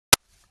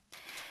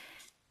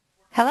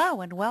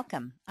Hello and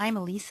welcome. I'm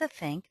Elisa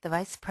Fink, the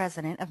Vice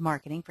President of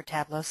Marketing for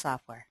Tableau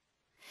Software.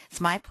 It's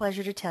my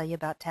pleasure to tell you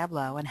about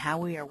Tableau and how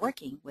we are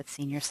working with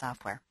senior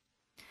software.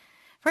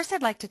 First,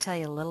 I'd like to tell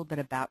you a little bit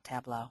about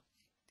Tableau.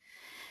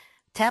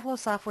 Tableau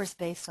software is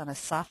based on a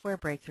software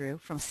breakthrough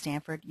from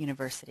Stanford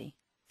University.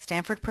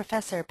 Stanford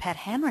professor Pat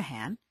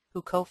Hanrahan,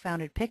 who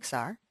co-founded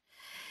Pixar,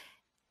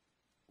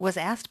 was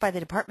asked by the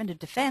Department of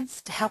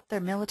Defense to help their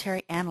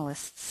military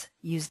analysts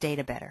use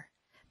data better.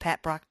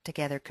 Pat brought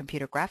together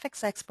computer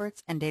graphics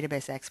experts and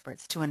database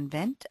experts to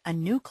invent a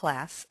new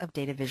class of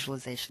data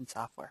visualization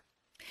software.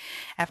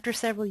 After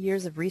several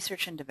years of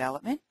research and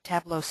development,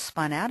 Tableau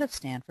spun out of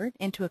Stanford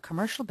into a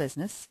commercial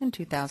business in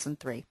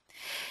 2003.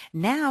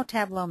 Now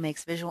Tableau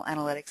makes visual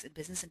analytics and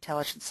business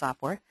intelligence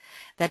software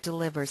that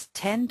delivers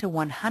 10 to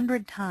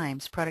 100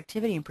 times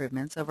productivity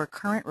improvements over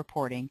current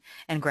reporting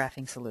and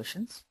graphing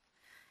solutions,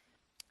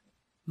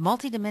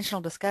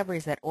 multidimensional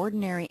discoveries that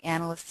ordinary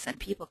analysts and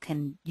people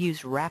can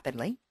use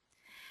rapidly,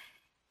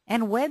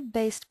 and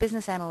web-based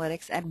business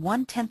analytics at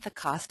 1/10 the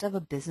cost of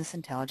a business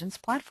intelligence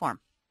platform.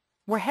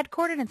 We're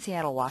headquartered in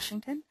Seattle,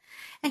 Washington,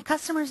 and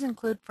customers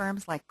include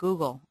firms like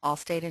Google,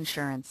 Allstate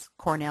Insurance,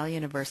 Cornell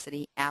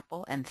University,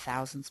 Apple, and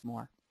thousands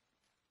more.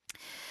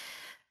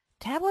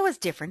 Tableau is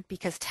different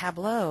because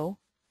Tableau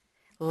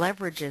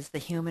leverages the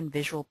human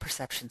visual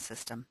perception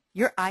system.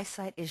 Your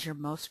eyesight is your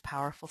most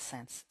powerful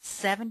sense.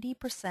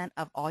 70%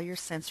 of all your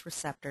sense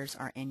receptors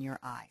are in your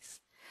eyes.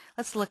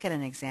 Let's look at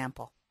an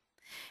example.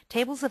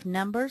 Tables of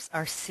numbers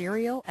are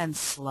serial and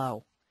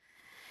slow.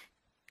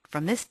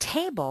 From this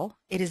table,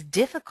 it is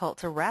difficult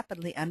to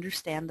rapidly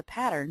understand the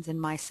patterns in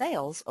my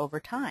sales over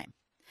time.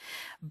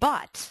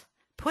 But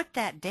put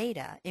that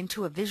data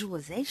into a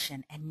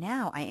visualization and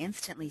now I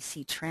instantly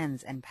see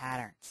trends and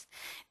patterns.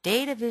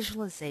 Data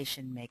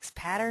visualization makes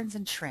patterns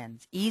and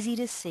trends easy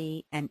to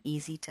see and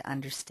easy to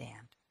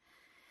understand.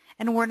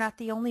 And we're not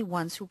the only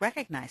ones who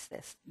recognize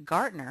this.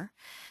 Gartner,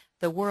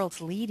 the world's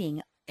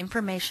leading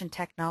information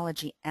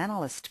technology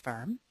analyst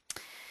firm,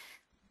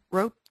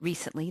 wrote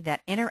recently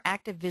that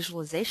interactive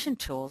visualization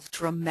tools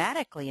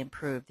dramatically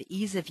improve the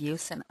ease of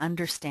use and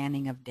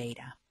understanding of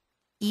data.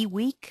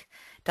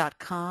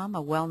 eWeek.com,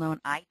 a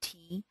well-known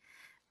IT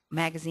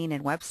magazine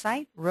and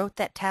website, wrote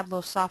that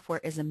Tableau software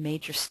is a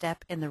major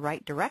step in the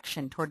right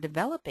direction toward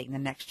developing the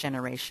next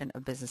generation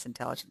of business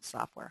intelligence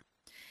software.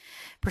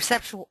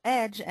 Perceptual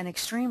Edge, an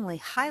extremely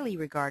highly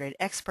regarded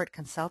expert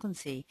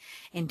consultancy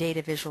in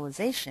data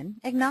visualization,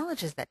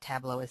 acknowledges that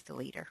Tableau is the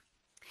leader.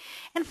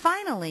 And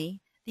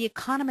finally, The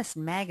Economist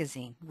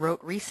magazine wrote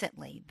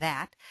recently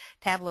that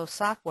Tableau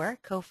software,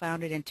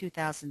 co-founded in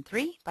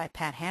 2003 by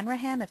Pat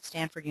Hanrahan of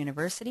Stanford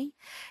University,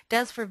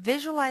 does for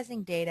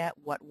visualizing data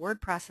what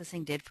word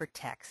processing did for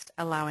text,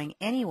 allowing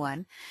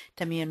anyone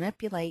to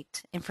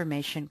manipulate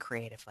information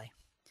creatively.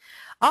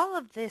 All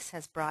of this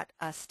has brought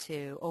us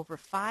to over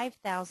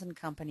 5,000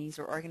 companies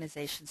or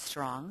organizations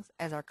strong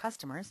as our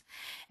customers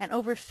and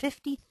over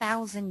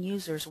 50,000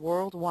 users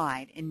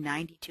worldwide in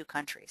 92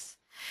 countries.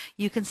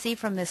 You can see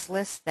from this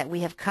list that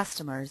we have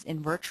customers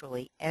in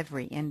virtually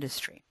every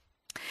industry.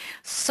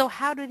 So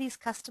how do these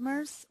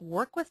customers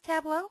work with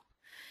Tableau?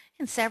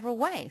 In several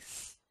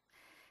ways.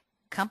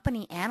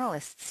 Company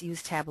analysts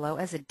use Tableau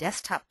as a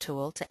desktop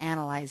tool to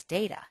analyze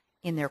data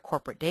in their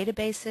corporate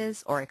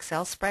databases or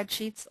Excel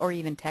spreadsheets or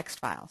even text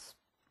files.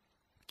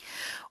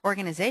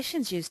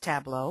 Organizations use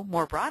Tableau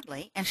more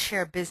broadly and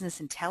share business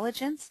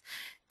intelligence,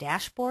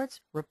 dashboards,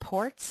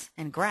 reports,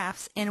 and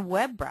graphs in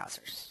web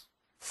browsers.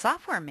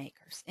 Software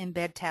makers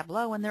embed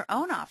Tableau in their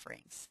own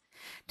offerings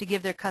to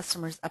give their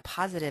customers a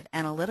positive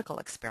analytical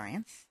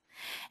experience.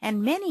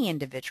 And many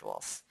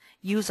individuals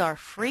use our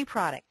free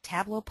product,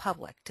 Tableau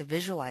Public, to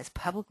visualize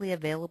publicly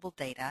available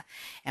data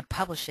and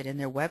publish it in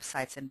their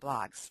websites and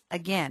blogs.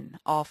 Again,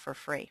 all for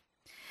free.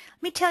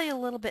 Let me tell you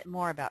a little bit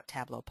more about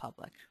Tableau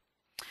Public,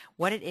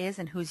 what it is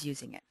and who's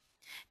using it.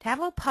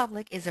 Tableau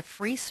Public is a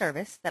free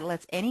service that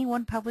lets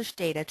anyone publish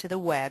data to the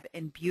web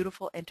in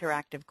beautiful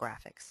interactive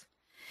graphics.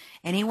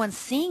 Anyone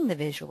seeing the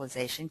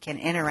visualization can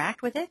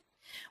interact with it,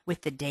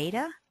 with the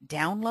data,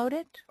 download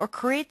it, or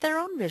create their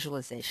own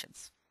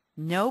visualizations.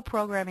 No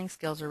programming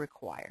skills are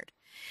required.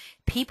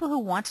 People who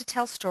want to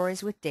tell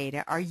stories with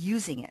data are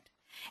using it,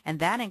 and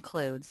that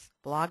includes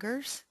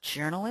bloggers,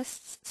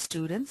 journalists,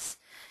 students,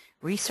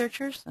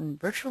 researchers, and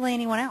virtually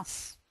anyone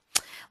else.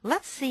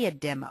 Let's see a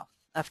demo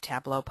of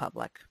Tableau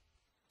Public.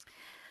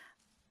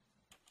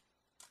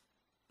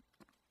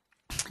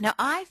 Now,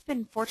 I've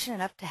been fortunate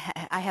enough to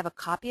I have a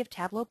copy of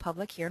Tableau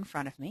Public here in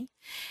front of me,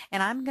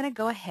 and I'm going to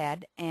go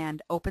ahead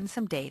and open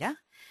some data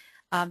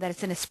that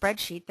is in a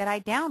spreadsheet that I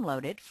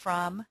downloaded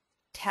from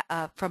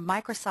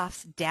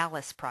Microsoft's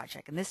Dallas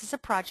project. And this is a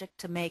project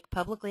to make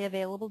publicly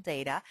available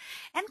data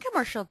and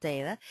commercial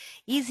data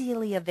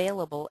easily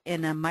available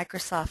in a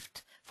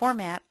Microsoft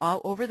format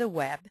all over the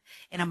web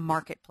in a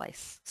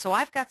marketplace. So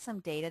I've got some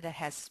data that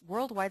has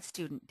worldwide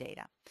student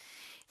data.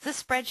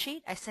 This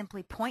spreadsheet, I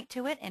simply point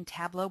to it and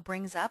Tableau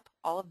brings up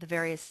all of the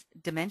various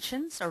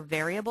dimensions or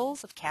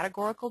variables of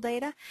categorical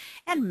data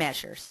and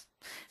measures.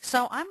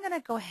 So I'm going to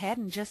go ahead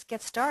and just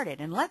get started,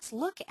 and let's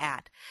look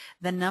at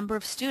the number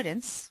of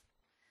students.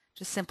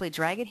 Just simply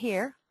drag it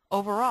here.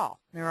 Overall,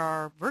 there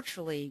are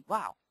virtually,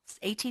 wow,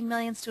 18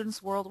 million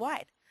students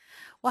worldwide.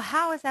 Well,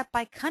 how is that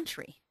by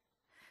country?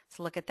 Let's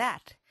look at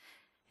that.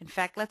 In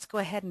fact, let's go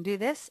ahead and do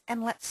this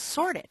and let's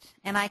sort it.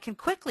 And I can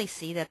quickly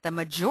see that the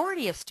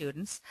majority of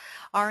students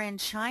are in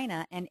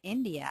China and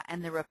India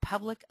and the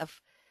Republic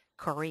of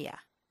Korea.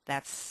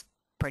 That's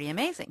pretty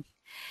amazing.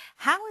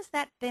 How has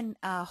that been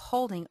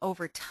holding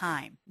over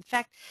time? In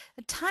fact,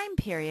 the time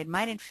period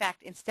might in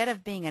fact, instead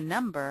of being a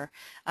number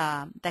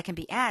that can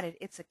be added,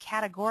 it's a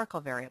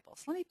categorical variable.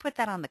 So let me put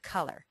that on the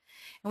color.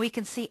 And we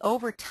can see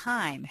over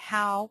time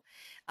how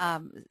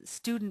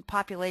student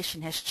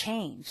population has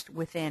changed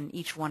within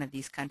each one of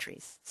these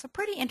countries. So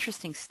pretty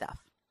interesting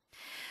stuff.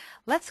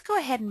 Let's go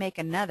ahead and make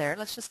another,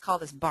 let's just call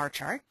this bar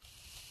chart.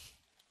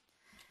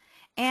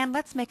 And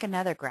let's make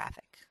another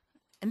graphic.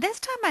 And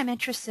this time I'm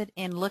interested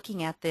in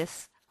looking at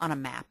this on a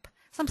map.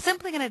 So I'm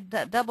simply going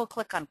to double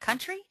click on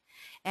country,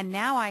 and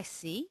now I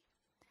see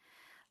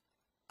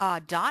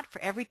a dot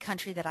for every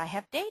country that I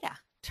have data.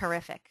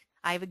 Terrific.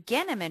 I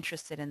again am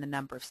interested in the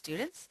number of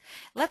students.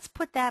 Let's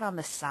put that on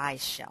the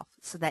size shelf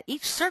so that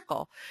each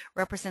circle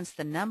represents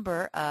the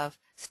number of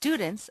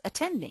students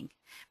attending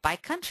by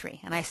country.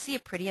 And I see a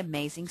pretty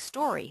amazing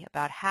story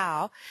about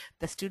how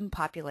the student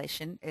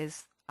population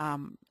is,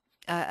 how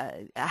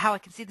I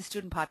can see the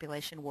student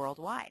population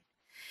worldwide.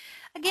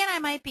 Again, I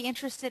might be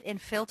interested in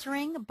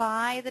filtering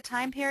by the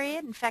time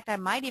period. In fact, I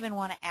might even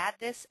want to add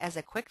this as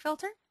a quick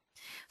filter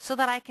so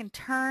that I can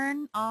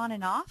turn on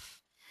and off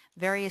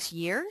various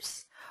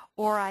years,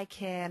 or I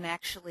can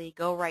actually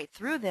go right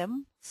through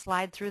them,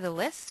 slide through the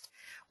list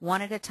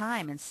one at a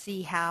time and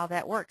see how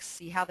that works.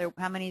 See how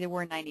many there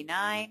were in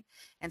 99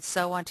 and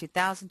so on,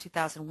 2000,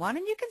 2001.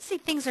 And you can see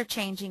things are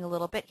changing a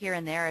little bit here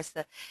and there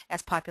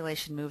as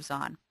population moves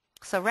on.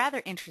 So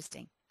rather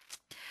interesting.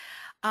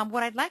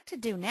 What I'd like to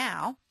do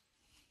now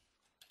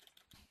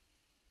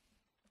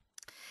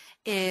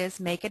is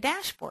make a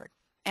dashboard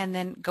and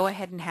then go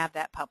ahead and have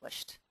that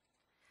published.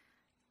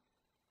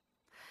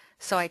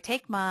 So I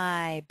take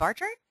my bar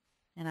chart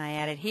and I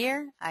add it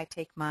here. I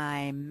take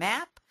my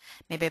map,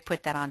 maybe I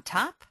put that on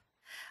top.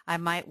 I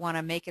might want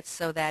to make it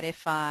so that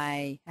if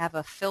I have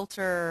a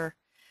filter,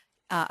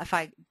 if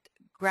I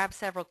grab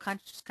several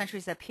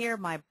countries up here,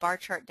 my bar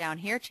chart down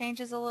here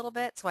changes a little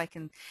bit so I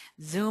can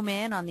zoom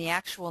in on the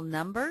actual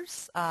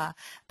numbers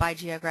by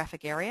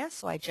geographic area.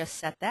 So I just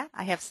set that.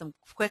 I have some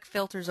quick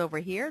filters over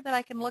here that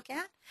I can look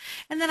at.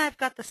 And then I've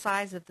got the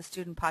size of the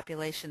student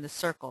population, the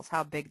circles,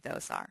 how big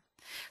those are.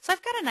 So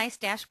I've got a nice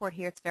dashboard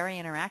here. It's very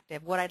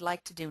interactive. What I'd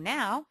like to do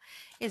now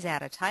is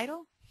add a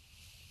title.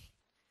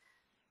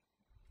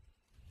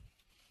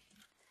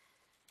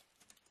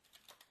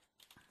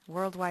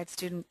 Worldwide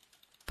student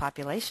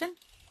population.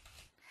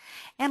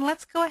 And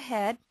let's go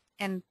ahead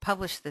and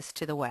publish this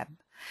to the web.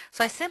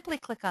 So I simply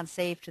click on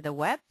Save to the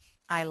Web.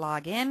 I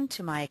log in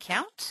to my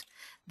account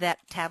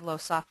that Tableau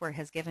software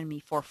has given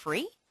me for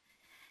free.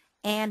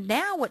 And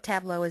now what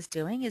Tableau is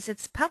doing is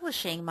it's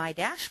publishing my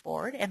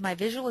dashboard and my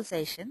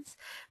visualizations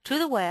to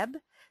the web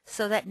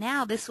so that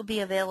now this will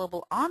be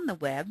available on the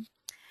web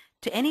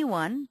to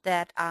anyone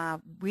that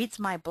reads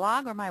my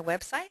blog or my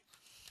website,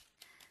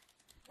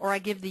 or I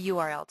give the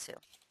URL to.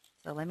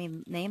 So let me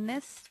name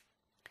this.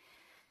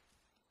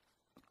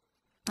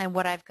 And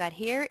what I've got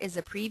here is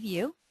a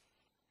preview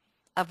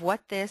of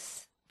what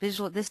this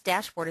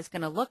dashboard is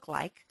going to look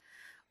like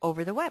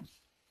over the web.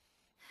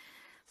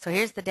 So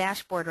here's the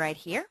dashboard right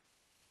here,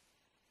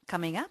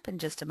 coming up in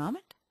just a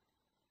moment.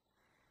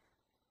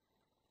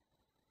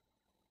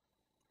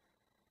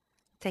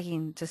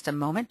 Taking just a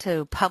moment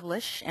to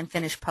publish and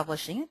finish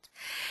publishing it.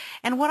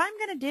 And what I'm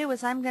going to do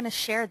is I'm going to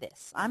share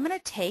this. I'm going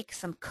to take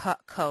some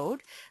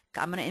code.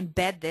 I'm going to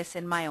embed this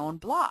in my own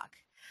blog.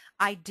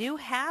 I do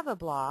have a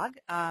blog.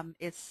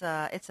 It's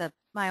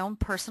my own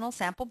personal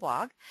sample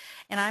blog,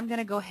 and I'm going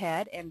to go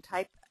ahead and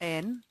type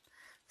in.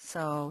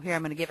 So here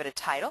I'm going to give it a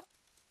title.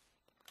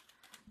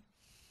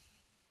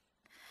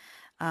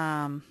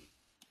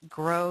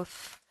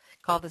 Growth.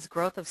 Call this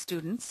Growth of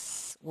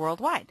Students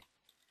Worldwide.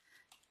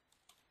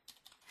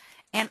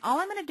 And all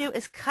I'm going to do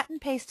is cut and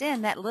paste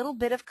in that little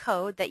bit of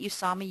code that you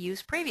saw me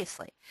use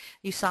previously.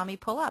 You saw me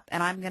pull up,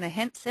 and I'm going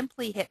to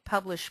simply hit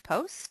Publish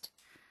Post.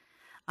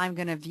 I'm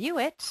going to view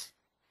it,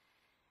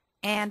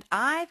 and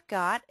I've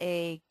got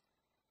a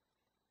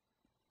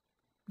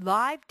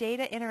live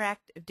data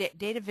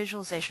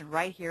visualization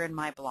right here in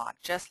my blog,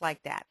 just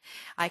like that.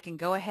 I can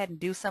go ahead and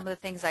do some of the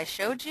things I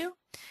showed you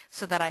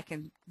so that I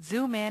can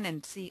zoom in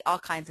and see all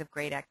kinds of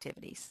great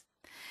activities.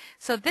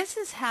 So this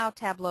is how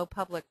Tableau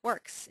Public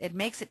works. It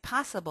makes it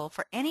possible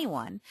for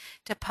anyone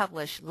to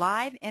publish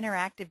live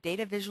interactive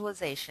data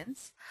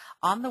visualizations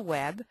on the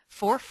web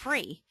for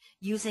free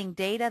using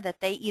data that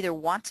they either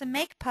want to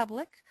make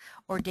public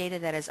or data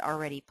that is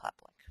already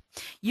public.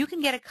 You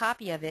can get a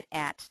copy of it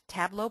at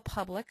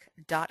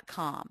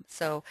tableaupublic.com.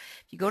 So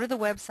if you go to the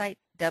website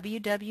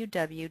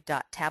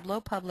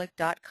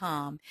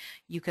www.tableaupublic.com,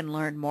 you can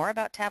learn more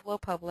about Tableau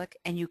Public,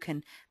 and you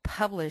can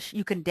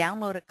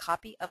download a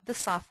copy of the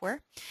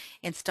software,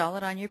 install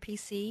it on your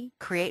PC,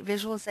 create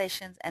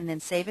visualizations, and then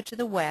save it to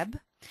the web.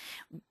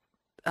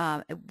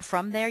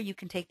 From there, you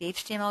can take the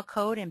HTML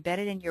code, embed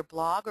it in your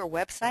blog or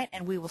website,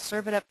 and we will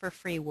serve it up for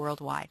free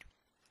worldwide.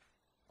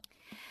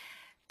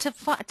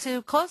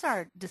 To close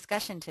our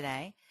discussion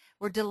today,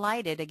 we're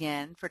delighted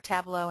again for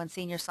Tableau and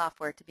Senior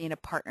Software to be in a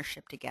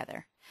partnership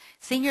together.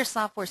 Senior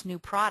Software's new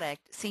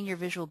product, Senior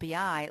Visual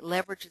BI,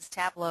 leverages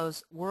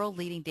Tableau's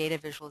world-leading data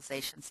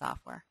visualization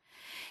software.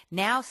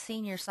 Now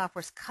Senior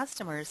Software's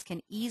customers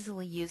can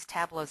easily use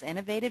Tableau's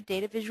innovative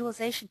data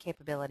visualization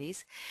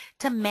capabilities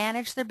to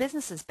manage their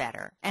businesses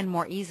better and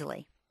more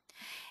easily.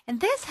 And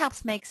this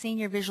helps make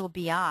Senior Visual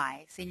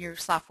BI, Senior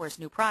Software's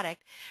new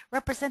product,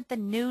 represent the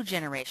new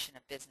generation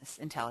of business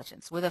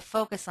intelligence with a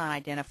focus on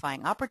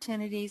identifying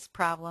opportunities,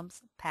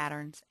 problems,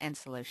 patterns, and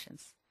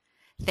solutions.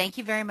 Thank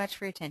you very much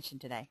for your attention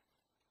today.